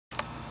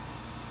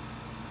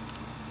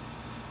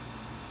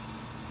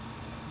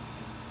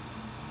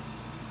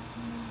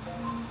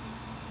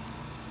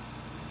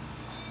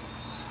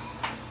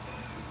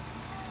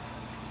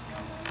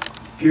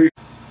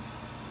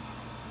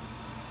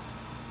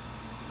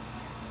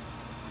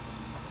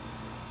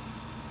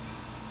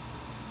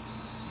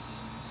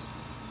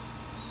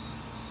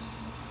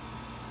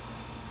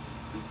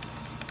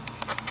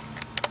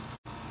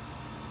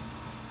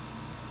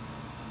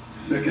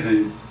Second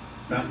and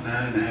about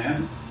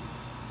 9.5.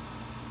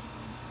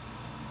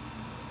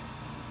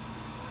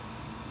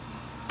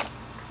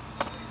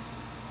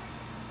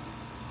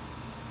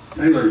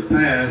 Taylor's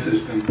pass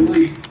is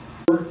complete.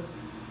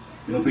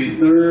 It'll be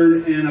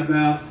third and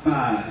about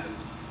 5.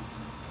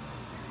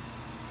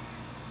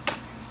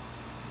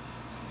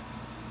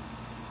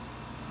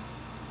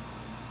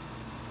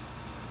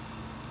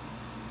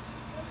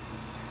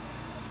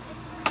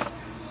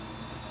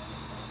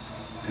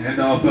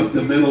 Handoff up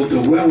the middle to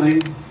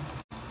Welling.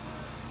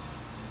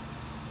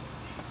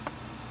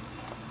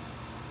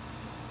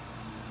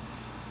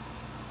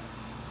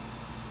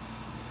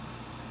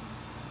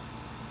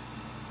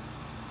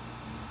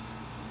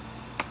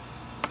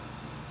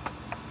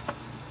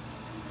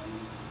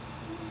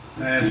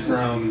 Pass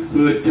from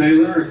Hood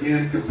Taylor,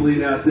 again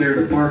complete out there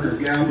to Parker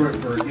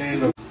Galbraith for a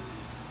gain of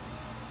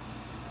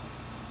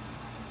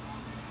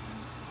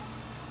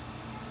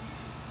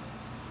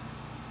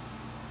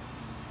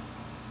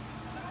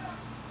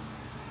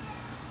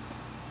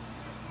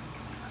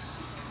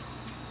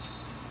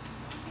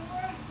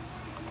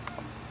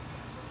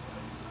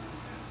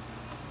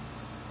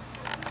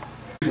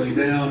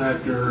down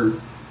after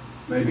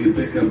maybe a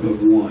pickup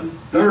of 1.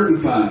 Third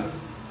and 5.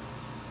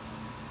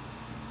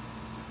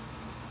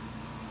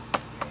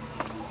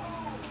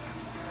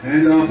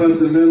 Handoff up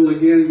the middle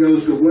again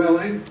goes to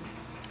Welling.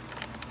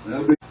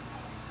 That'll be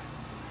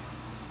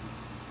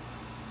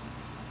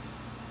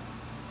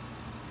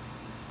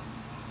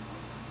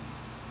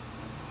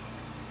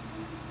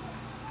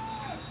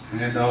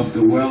handoff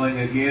to Welling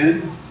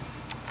again.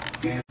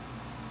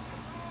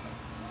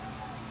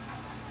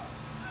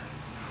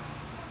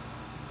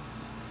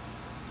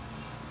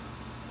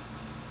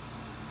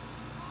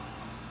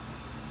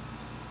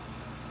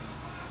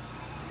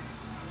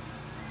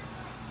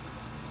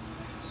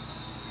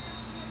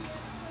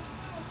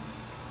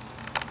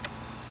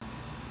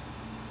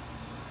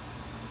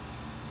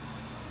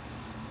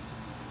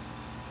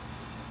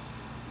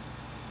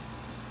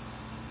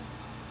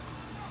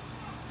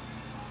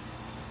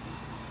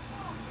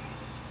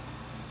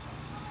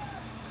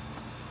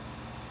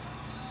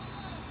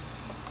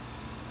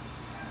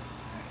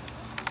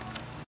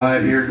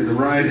 Here to the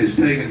right is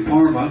Tegan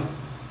Parma.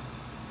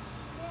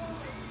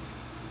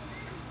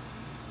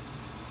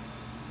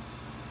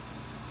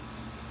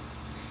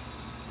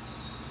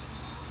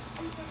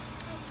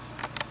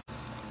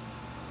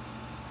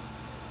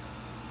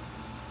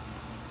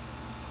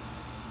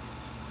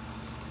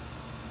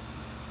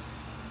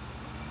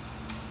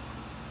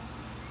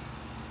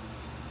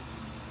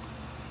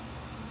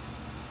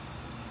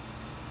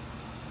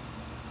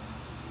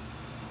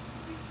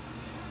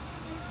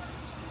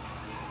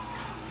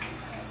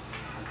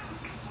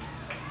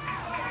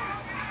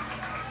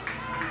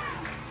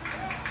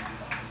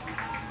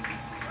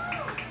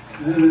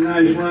 There's a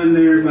nice run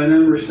there by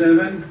number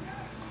 7.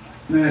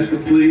 Pass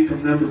complete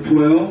from number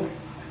 12.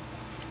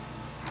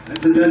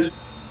 That's a touch.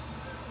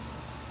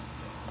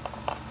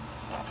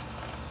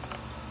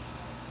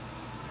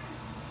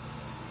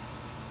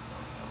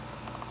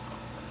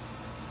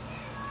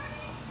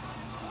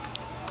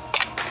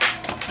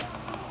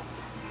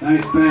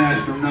 Nice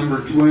pass from number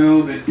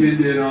 12,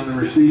 intended on the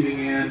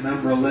receiving end.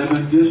 Number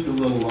 11, just a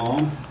little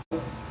long.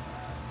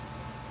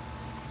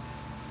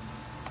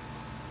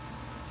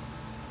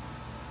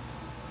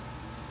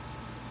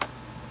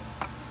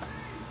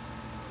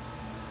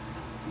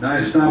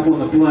 Nice stop on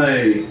the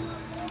play.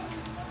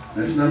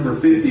 That's number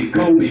 50,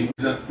 Colby.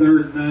 He's up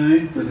 3rd and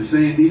 9 for the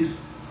Sandies.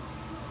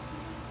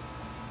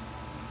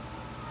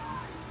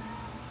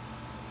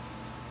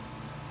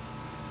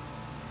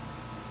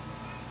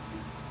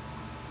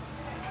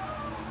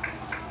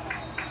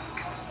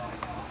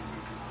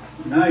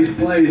 Nice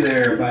play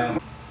there by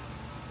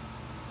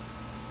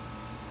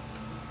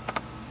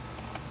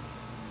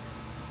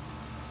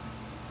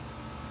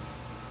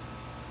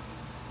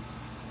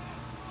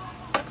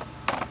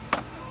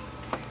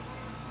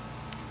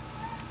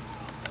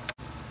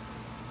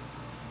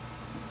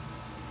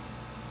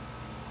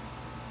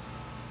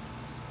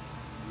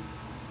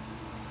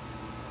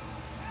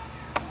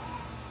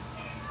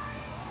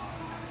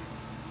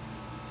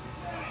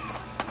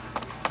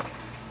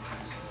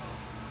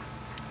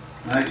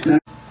nice time.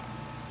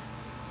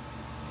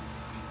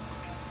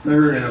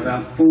 3rd and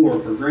about 4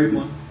 for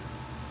Grapeland.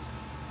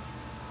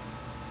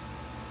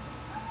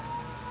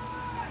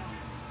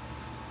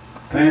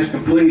 Pass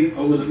complete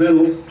over the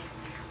middle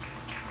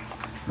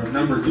from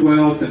number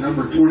 12 to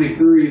number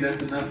 23.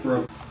 That's enough for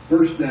a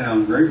first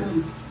down,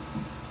 Grapeland.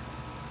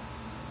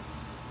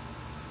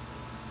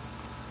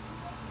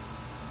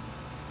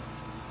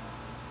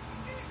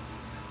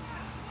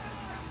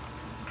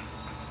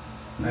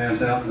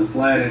 Pass out in the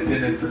flat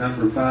intended for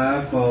number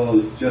 5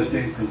 falls just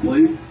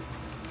incomplete.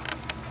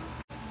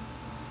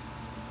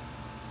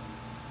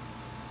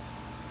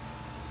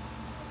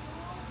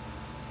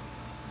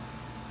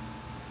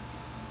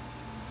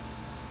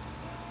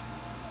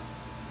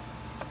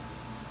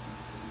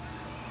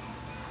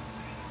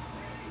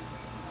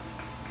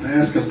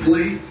 Pass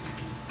complete.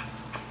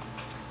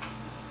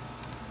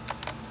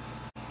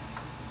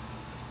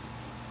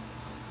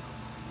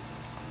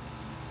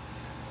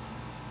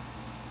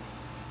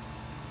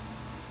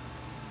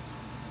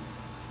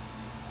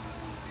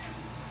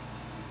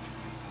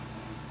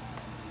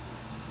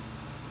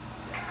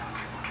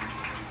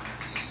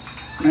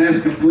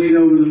 Pass complete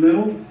over the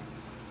middle.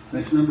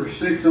 That's number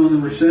 6 on the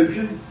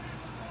reception.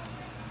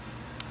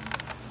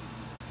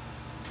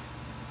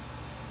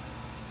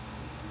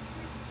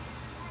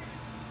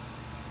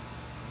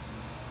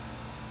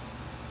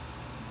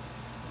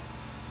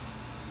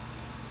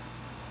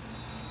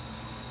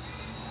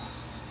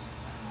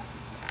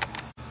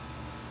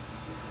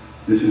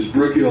 This is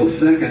Brook Hill's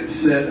second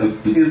set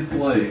of 10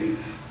 plays.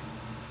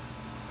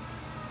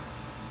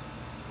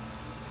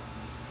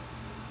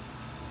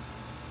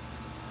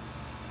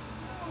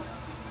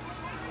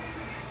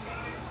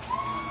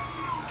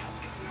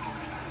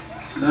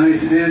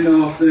 Nice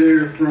handoff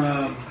there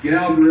from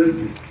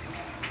Galbraith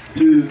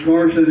to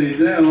Carson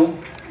Ezell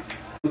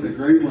at the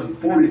Grapeland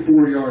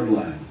 44-yard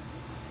line.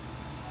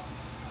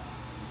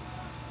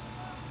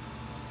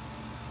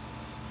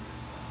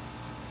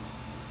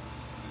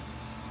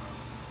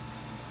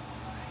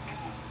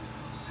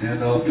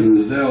 Handoff to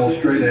Ezell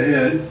straight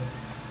ahead.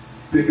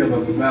 Pickup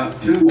of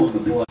about 2 on the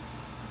play.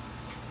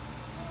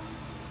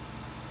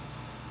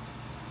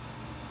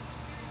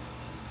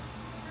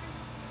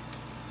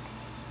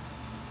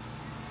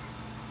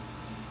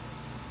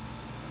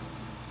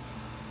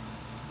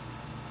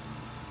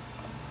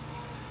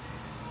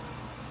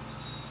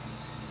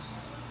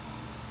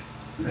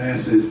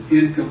 Pass is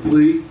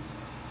incomplete.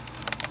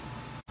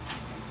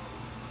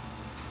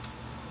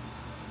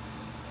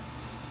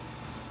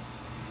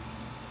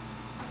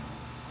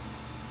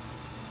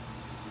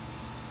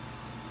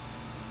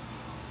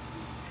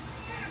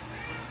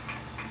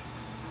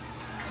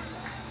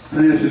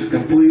 Pass is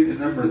complete to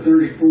number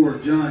 34,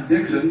 John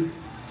Dixon.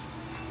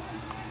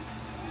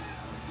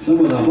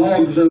 Some of the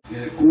Hogs up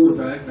at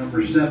quarterback,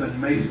 number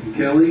 7, Mason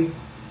Kelly.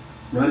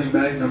 Running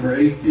back, number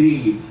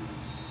 18.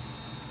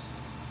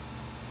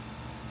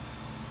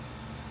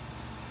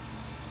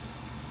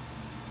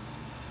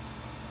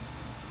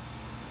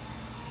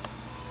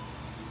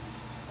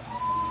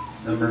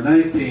 Number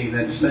 19,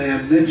 that's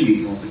Sam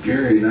Nitchie on the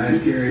carry.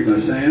 Nice carry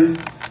by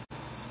Sam.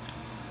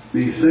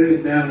 Be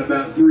second down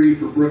about 3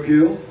 for Brook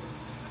Hill.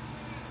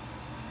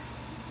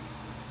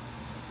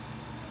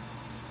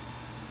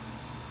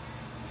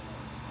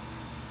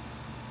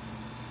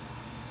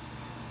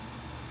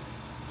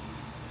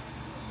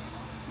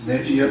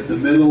 Nitchie up the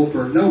middle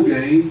for no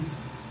gain.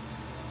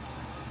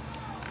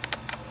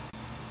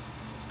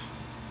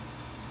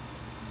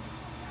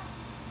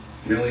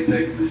 Kelly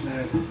taking the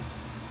snap.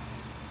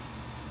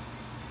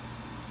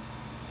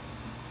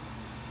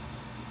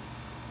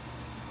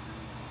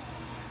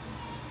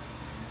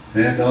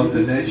 Hand off to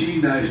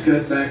Nitchie. Nice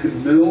cut back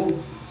in the middle.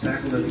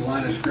 Tackled at the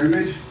line of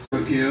scrimmage.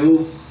 Brook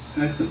Hill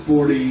at the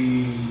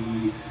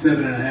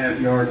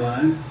 47.5-yard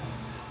line.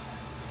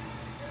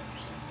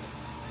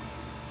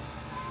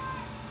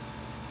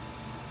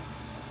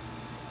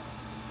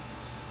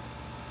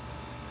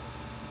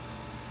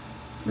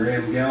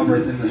 Graham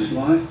Galbraith in the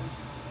slot.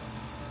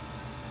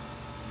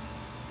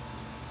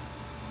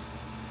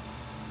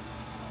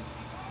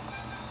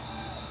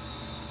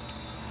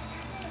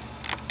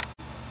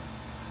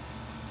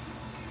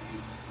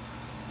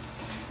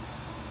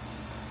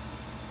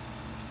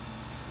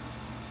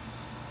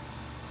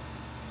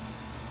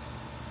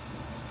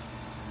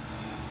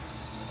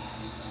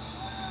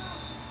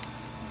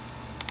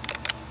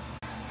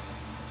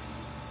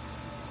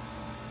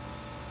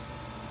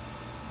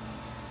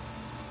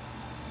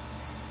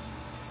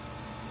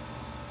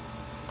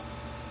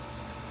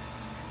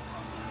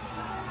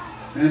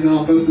 Hand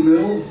off up the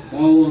middle,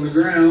 ball on the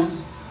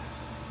ground.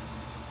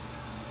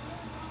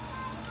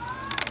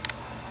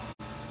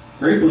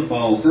 Grapeland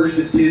ball, first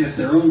and 10 at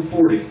their own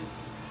 40.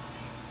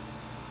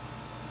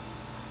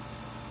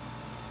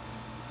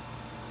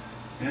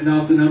 Hand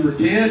off to number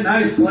 10,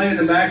 nice play in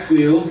the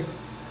backfield.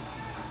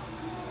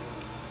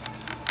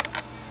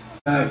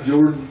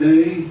 Jordan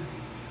Day,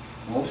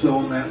 also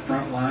on that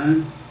front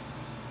line.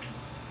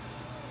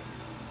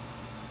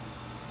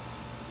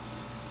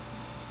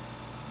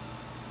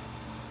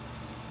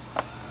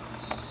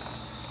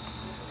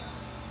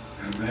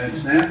 Bad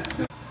snap.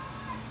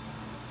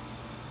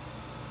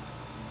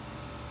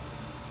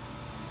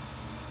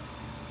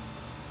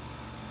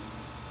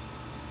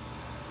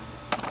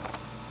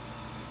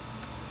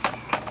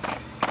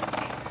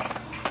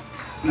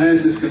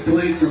 Pass is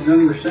complete from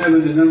number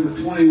 7 to number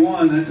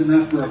 21. That's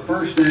enough for a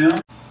first down.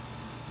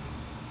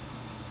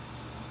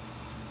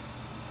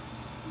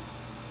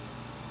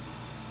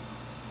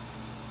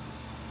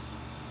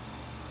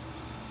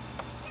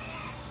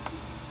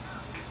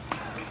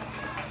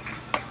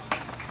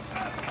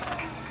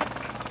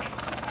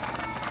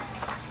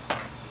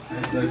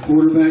 The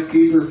quarterback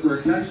keeper for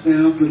a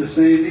touchdown for the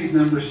Sandies,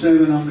 number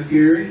 7 on the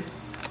carry.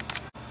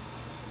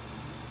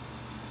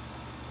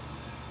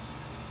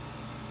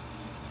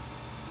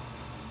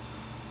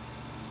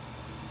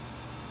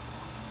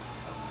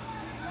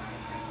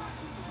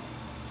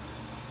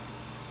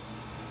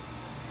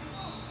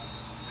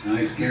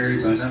 Nice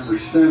carry by number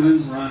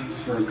 7, runs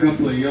for a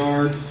couple of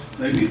yards,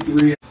 maybe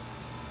 3.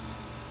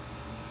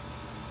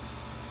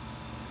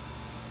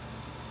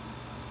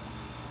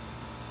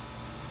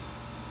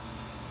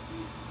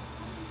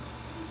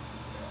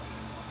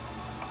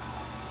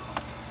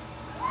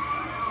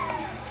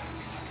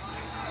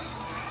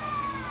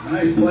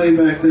 Nice play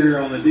back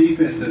there on the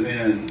defensive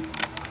end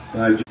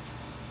by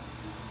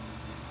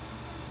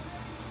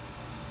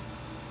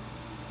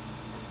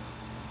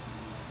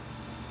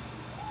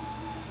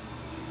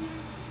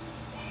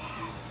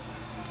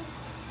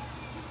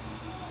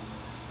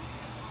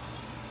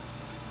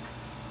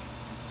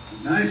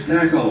nice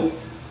tackle.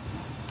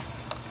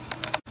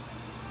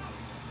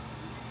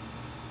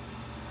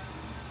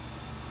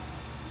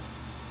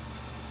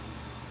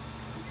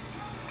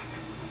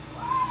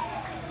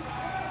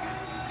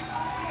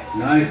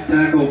 Nice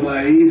tackle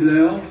by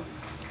Ezel.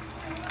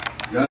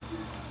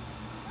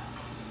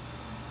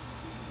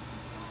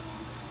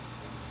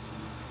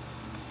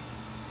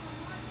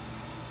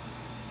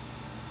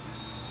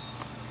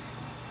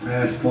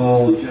 Pass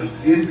ball just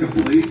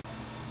incomplete.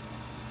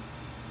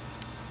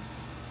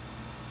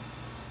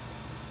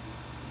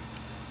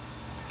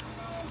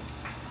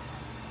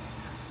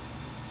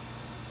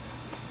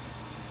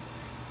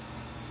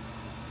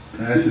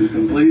 Pass is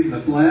complete in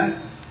the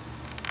flat.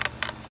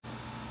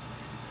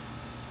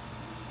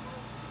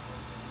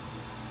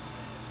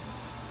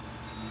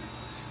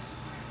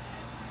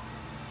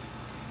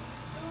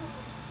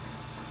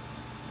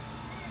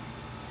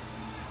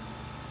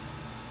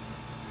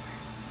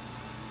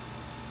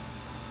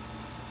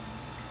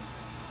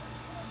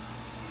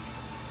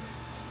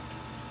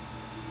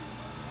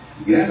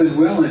 Gavin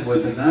Welling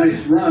with a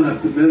nice run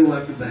up the middle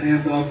after the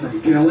handoff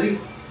from Kelly.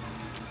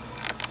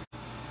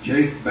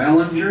 Jake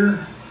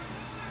Ballinger.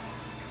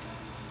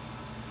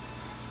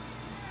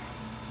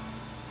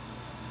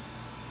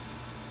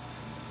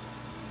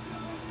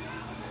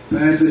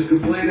 Pass is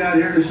complete out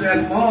here to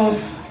Seth Moss.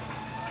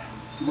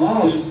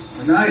 Moss,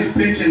 a nice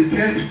pitch and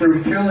catch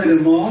from Kelly to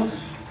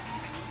Moss.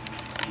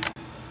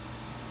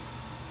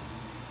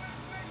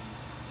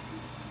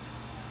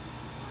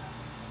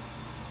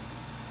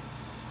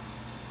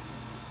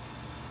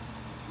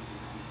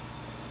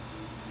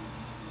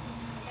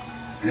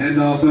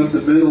 Handoff up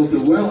the middle to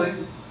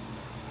Welling.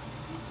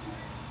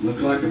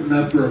 Looks like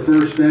enough for a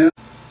first down.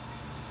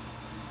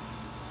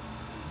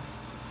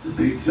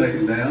 Repeat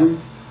second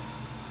down.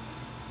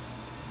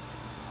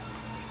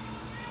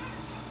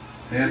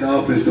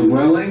 Handoff is to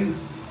Welling.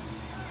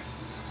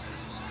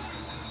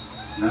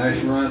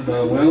 Nice run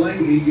by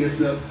Welling. He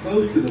gets up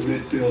close to the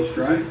midfield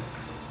stripe.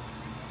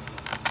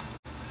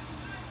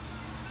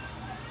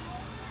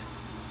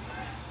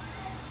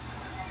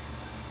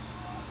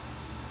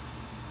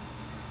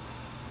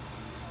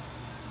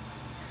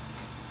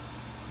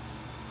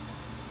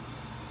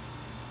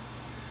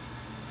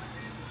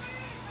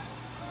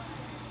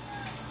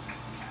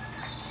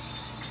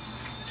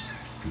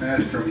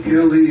 Pass from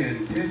Kelly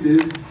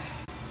intended.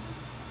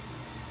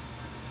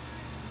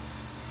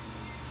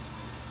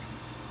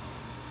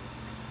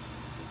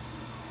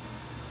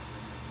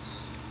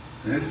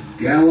 That's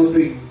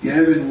galloping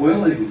Gavin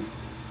Welling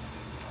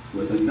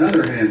with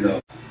another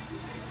handoff.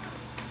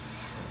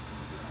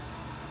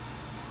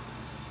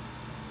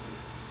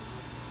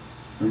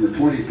 Number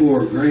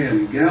 24,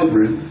 Graham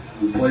Galbraith,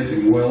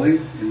 replacing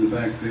Welling in the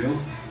backfield.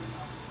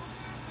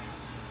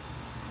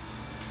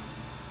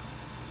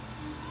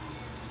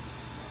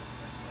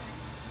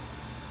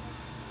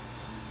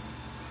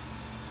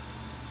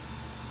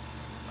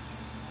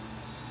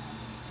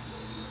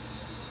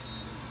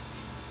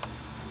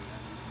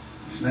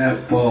 Snap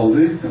falls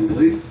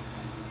incomplete.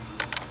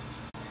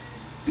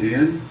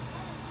 10.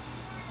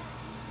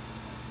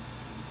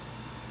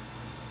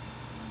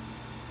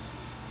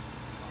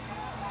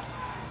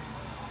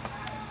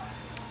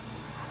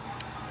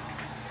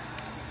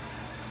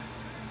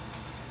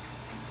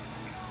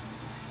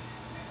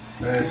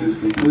 Pass is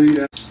complete.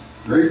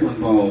 Grapeland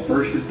ball,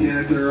 first and 10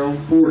 at their own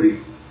 40.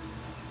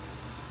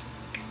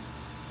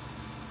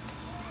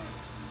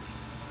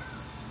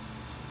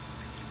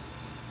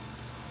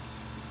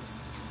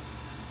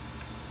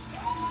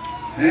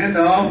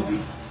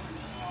 Handoff.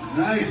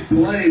 Nice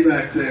play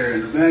back there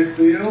in the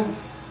backfield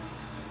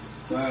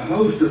by a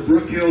host of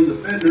Brook Hill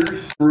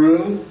defenders.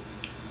 Row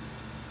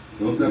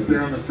goes up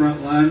there on the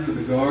front line for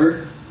the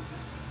guard.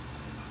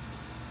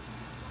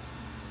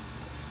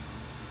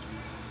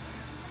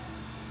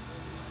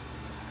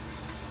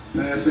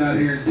 Pass out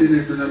here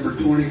intended for number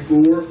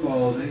 24,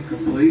 falls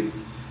incomplete.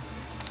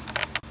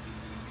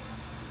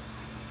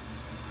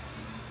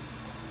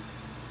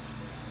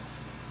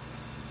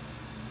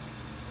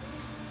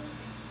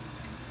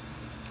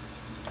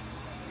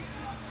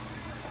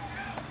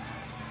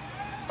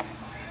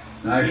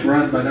 Nice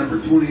run by number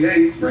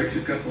 28, breaks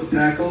a couple of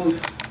tackles.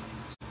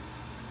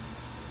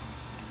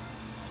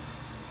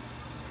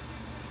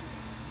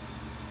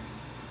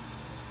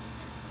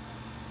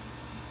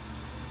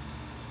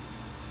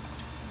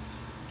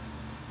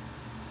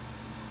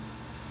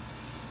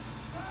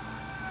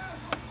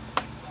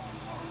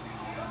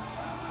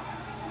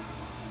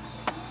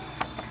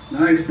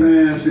 Nice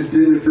pass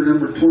intended for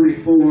number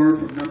 24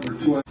 from number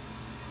 12.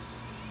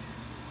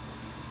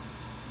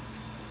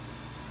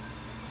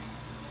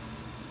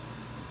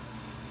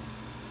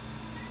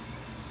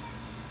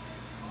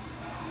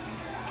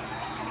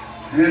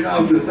 Hand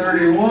off to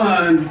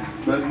 31,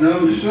 but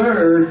no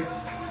sir.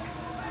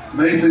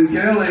 Mason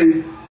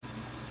Kelly.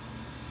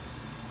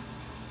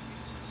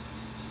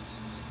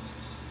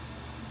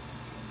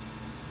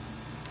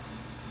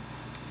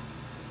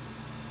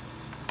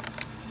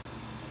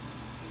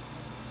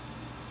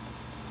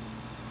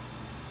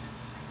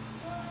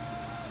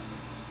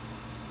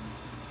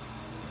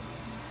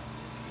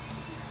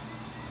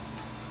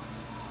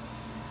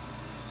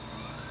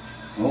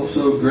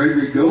 Also,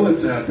 Gregory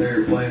Goetz out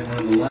there playing one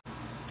of the last.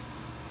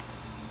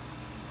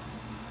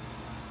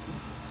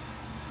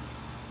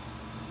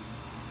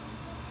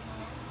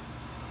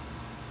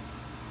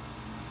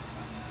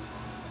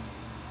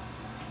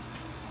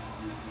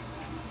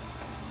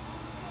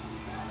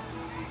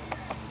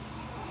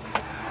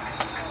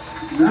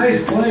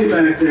 Nice play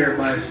back there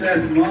by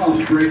Seth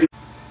Moss breaking.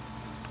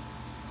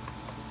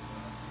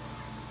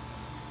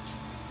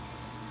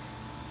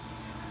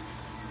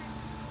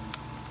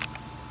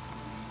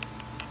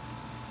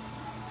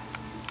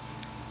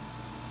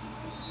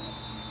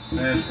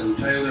 Pass from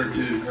Taylor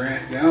to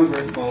Grant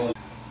Galbraith. Ball.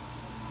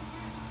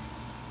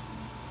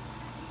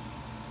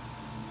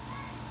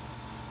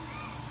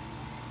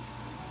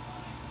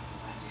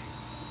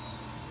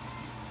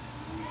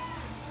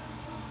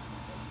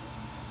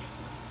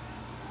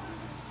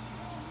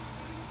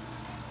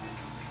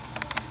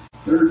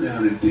 Third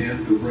down and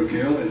 10 for Brook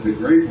Hill at the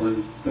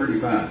Grapeland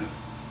 35.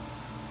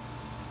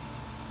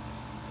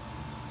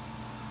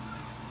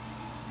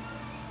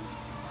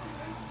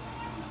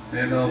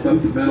 Handoff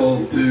up the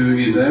middle to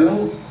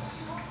Ezel.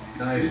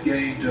 Nice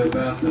gain to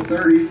about the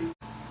 30.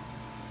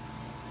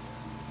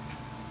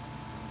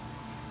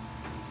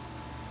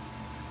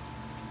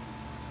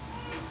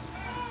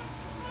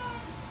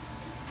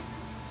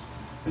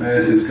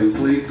 Pass is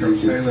complete from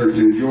Taylor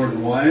to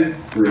Jordan Wyatt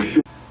for a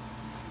short.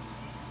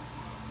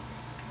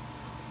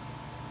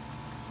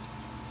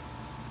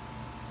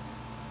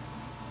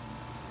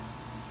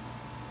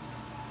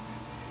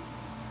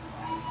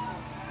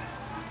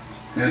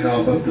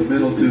 Handoff up the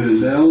middle to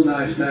Ezel.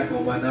 Nice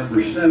tackle by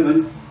number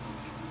 7.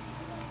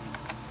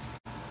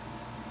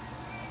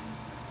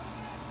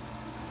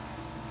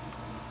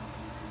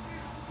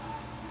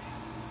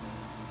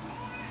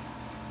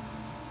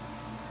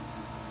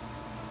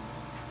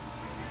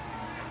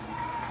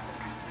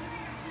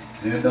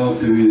 Handoff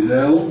to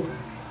Ezel.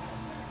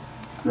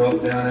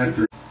 Brought down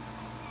after.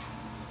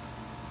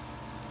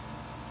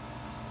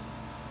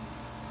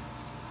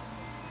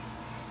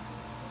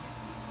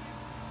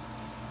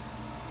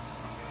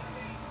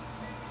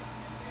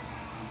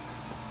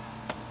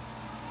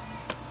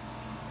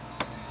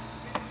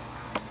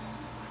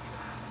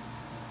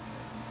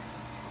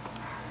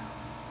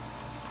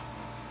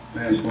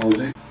 Pass falls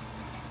in.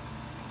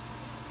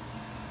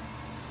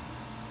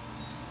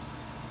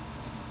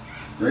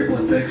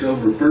 Grapeland takes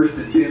over first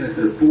and 10 at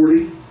their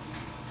 40.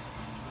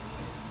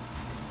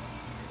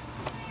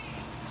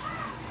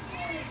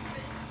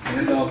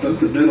 Handoff up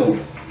the middle.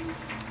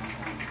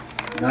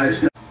 Nice.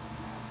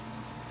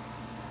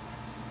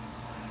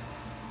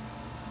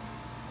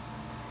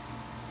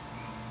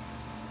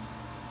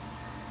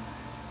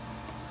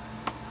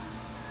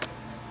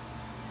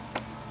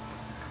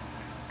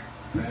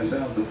 Pass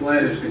out the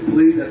flat is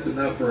complete. That's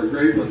enough for a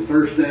Grapeland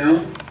first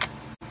down.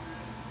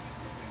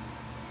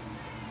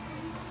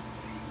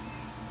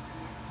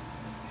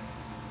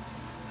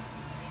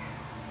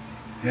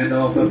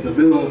 Handoff up the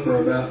middle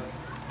for about,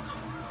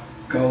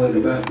 call it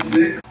about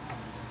 6.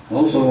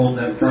 Also on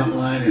that front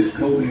line is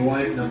Colby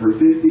White, number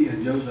 50,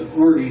 and Joseph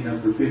Artie,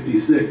 number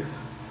 56.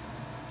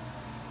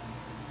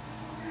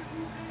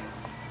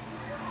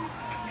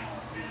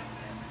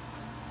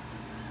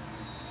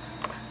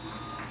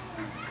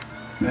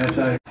 Pass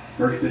out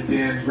first and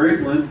 10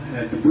 Grapeland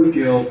at the Brook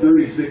Hill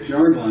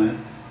 36-yard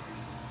line.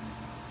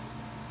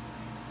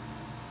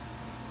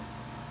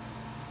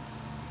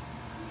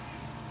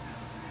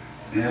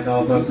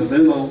 Handoff up the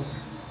middle.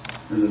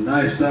 There's a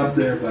nice stop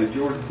there by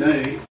Jordan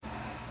Day.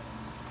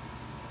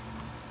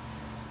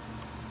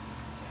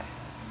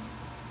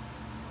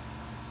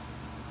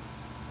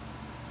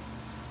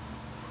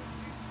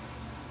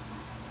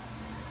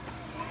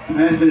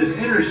 Pass is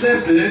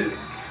intercepted.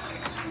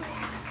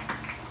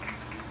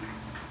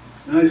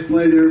 Nice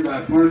play there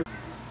by Park.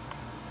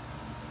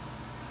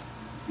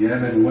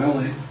 Gavin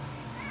Welling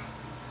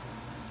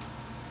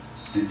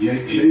and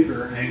Jake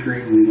Schaefer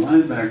anchoring the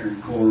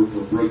linebacker core for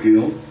Brook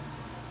Hill.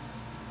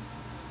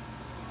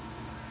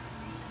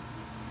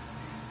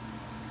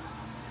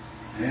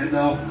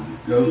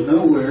 Handoff goes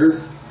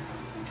nowhere.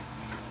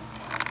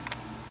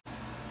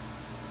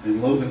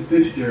 And Logan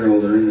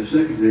Fitzgerald are in the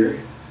secondary.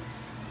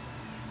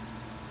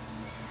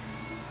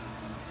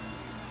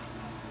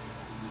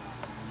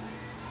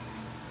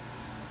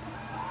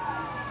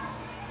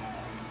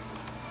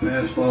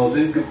 Pass falls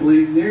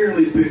incomplete,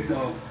 nearly picked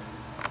off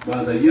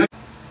by the young.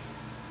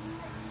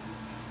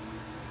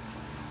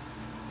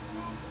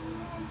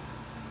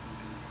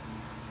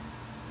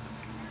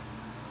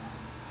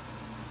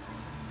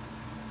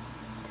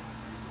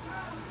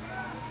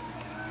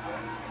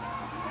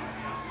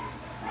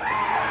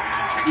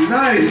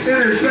 Nice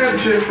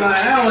interception by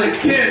Alec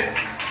Kitt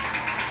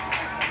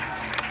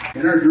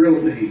in our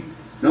drill team.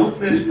 Don't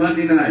miss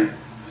Monday night,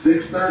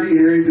 6:30,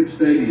 Harrington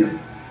Stadium.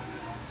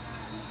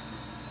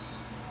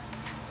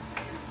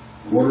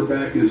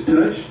 Quarterback is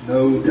touched.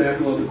 No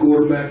tackle on the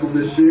quarterback on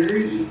this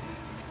series.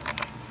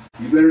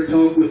 You better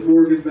talk with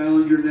Morgan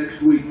Ballinger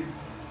next week.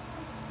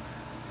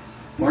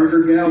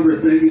 Parker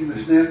Galbraith taking the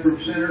snap from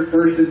center,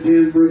 1st and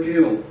 10, Brook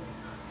Hill.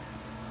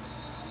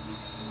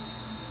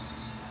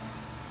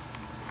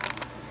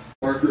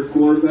 Parker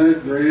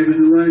quarterback, Graham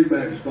in the running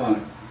back spot.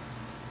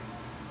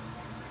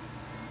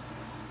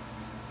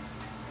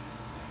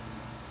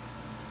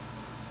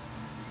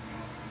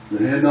 The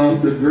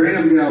handoff to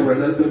Graham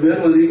Galbraith up the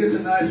middle, and he gets a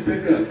nice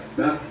pickup.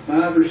 About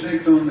 5 or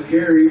 6 on the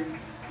carry.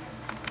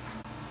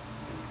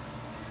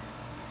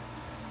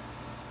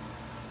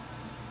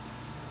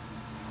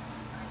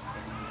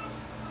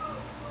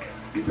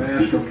 The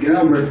pass from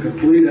Galbraith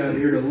complete out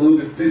here to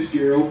Logan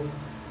Fitzgerald.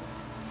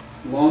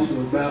 Loss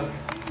of about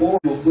 4.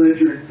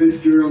 Fletcher and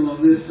Fitzgerald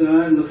on this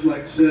side. Looks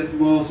like Seth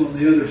Moss on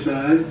the other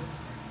side.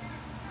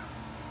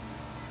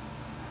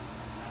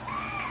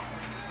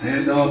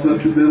 Handoff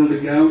up the middle to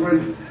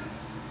Galbraith.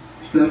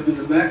 Stuffed in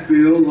the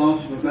backfield,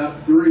 loss of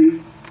about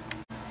 3.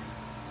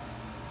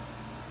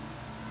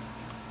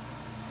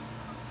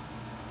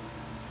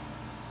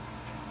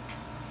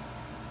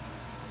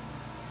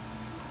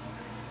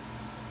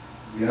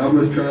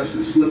 Galbraith tries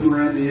to slip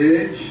around the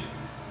edge.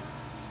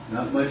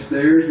 Not much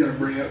there. He's going to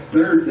bring up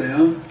 3rd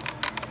down.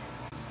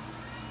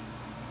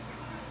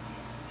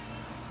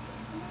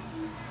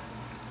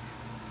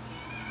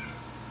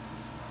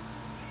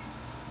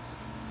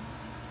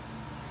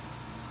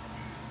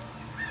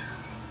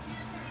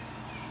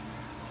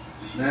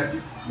 Snap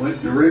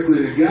went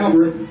directly to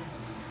Galbraith.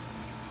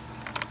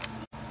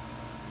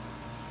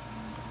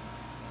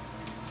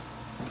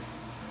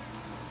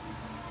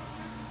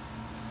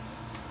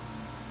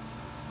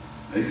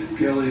 Mason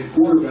Kelly at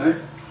quarterback.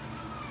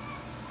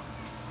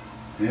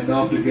 Hand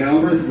off to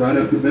Galbraith, right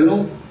up the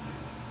middle.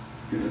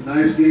 Gets a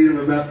nice gain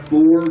of about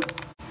 4.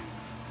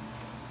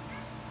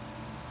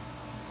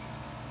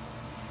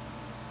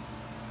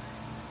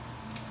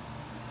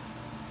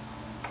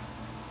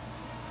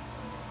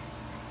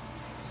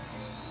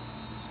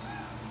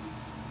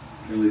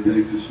 Kelly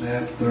takes a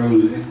snap,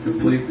 throws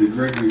incomplete to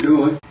Gregory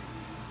Goett.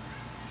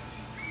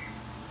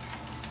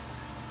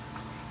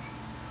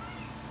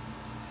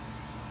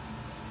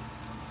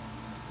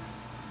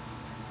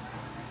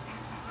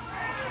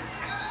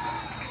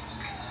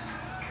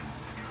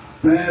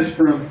 Pass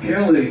from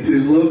Kelly to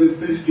Logan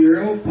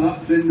Fitzgerald,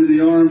 pops into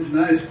the arms,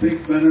 nice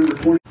pick by number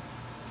 20.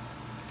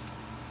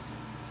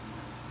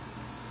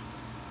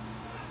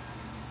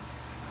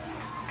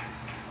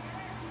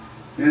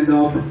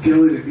 Handoff from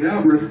Kelly to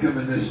Galbraith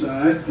coming this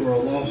side for a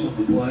loss on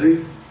the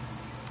play.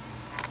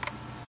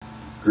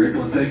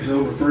 Grapeland takes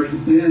over 1st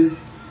and 10.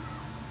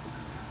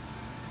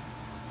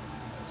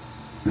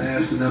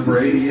 Pass to number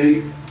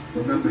 88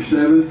 from number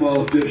 7,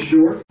 falls just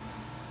short.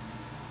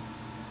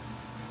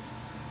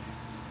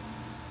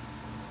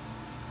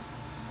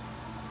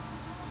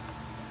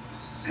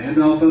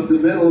 Handoff up the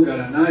middle, got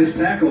a nice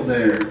tackle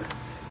there.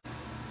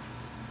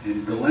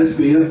 And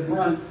Gillespie up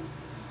front.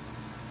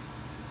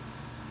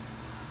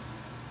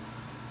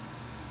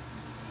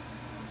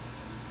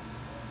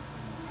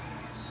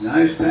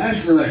 Nice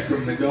pass rush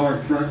from the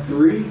guard front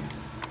 3.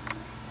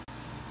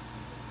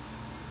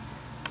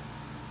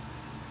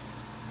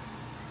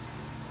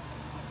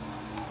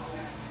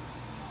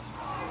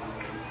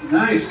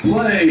 Nice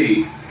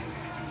play.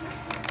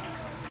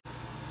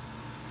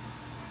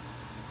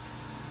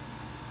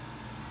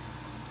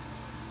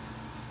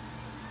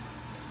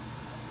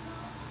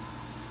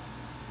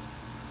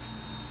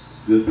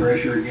 Good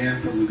pressure again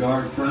from the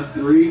guard front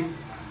 3.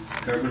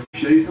 Covering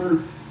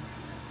Schaefer.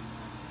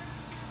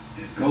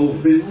 And Cole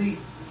Finley.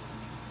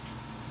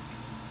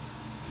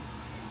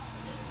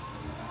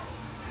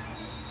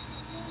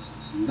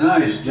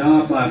 Nice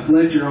job by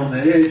Fletcher on the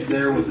edge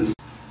there with the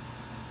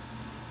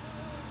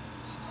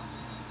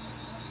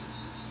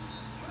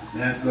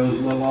snap goes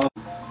a little off.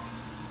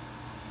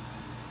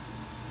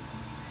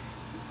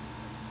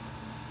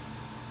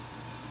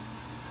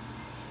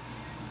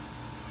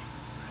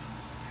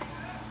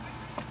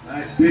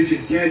 Nice pitch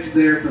and catch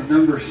there from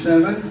number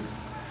 7.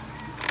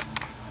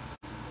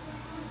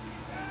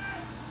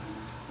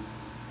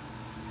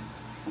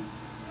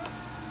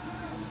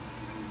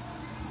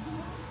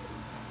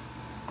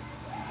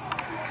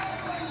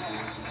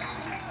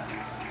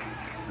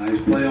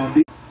 Nice play on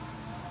D.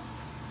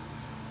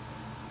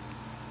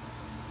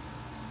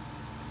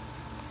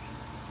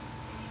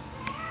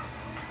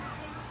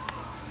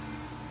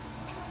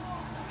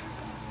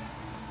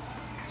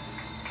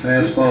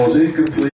 Pass falls incomplete.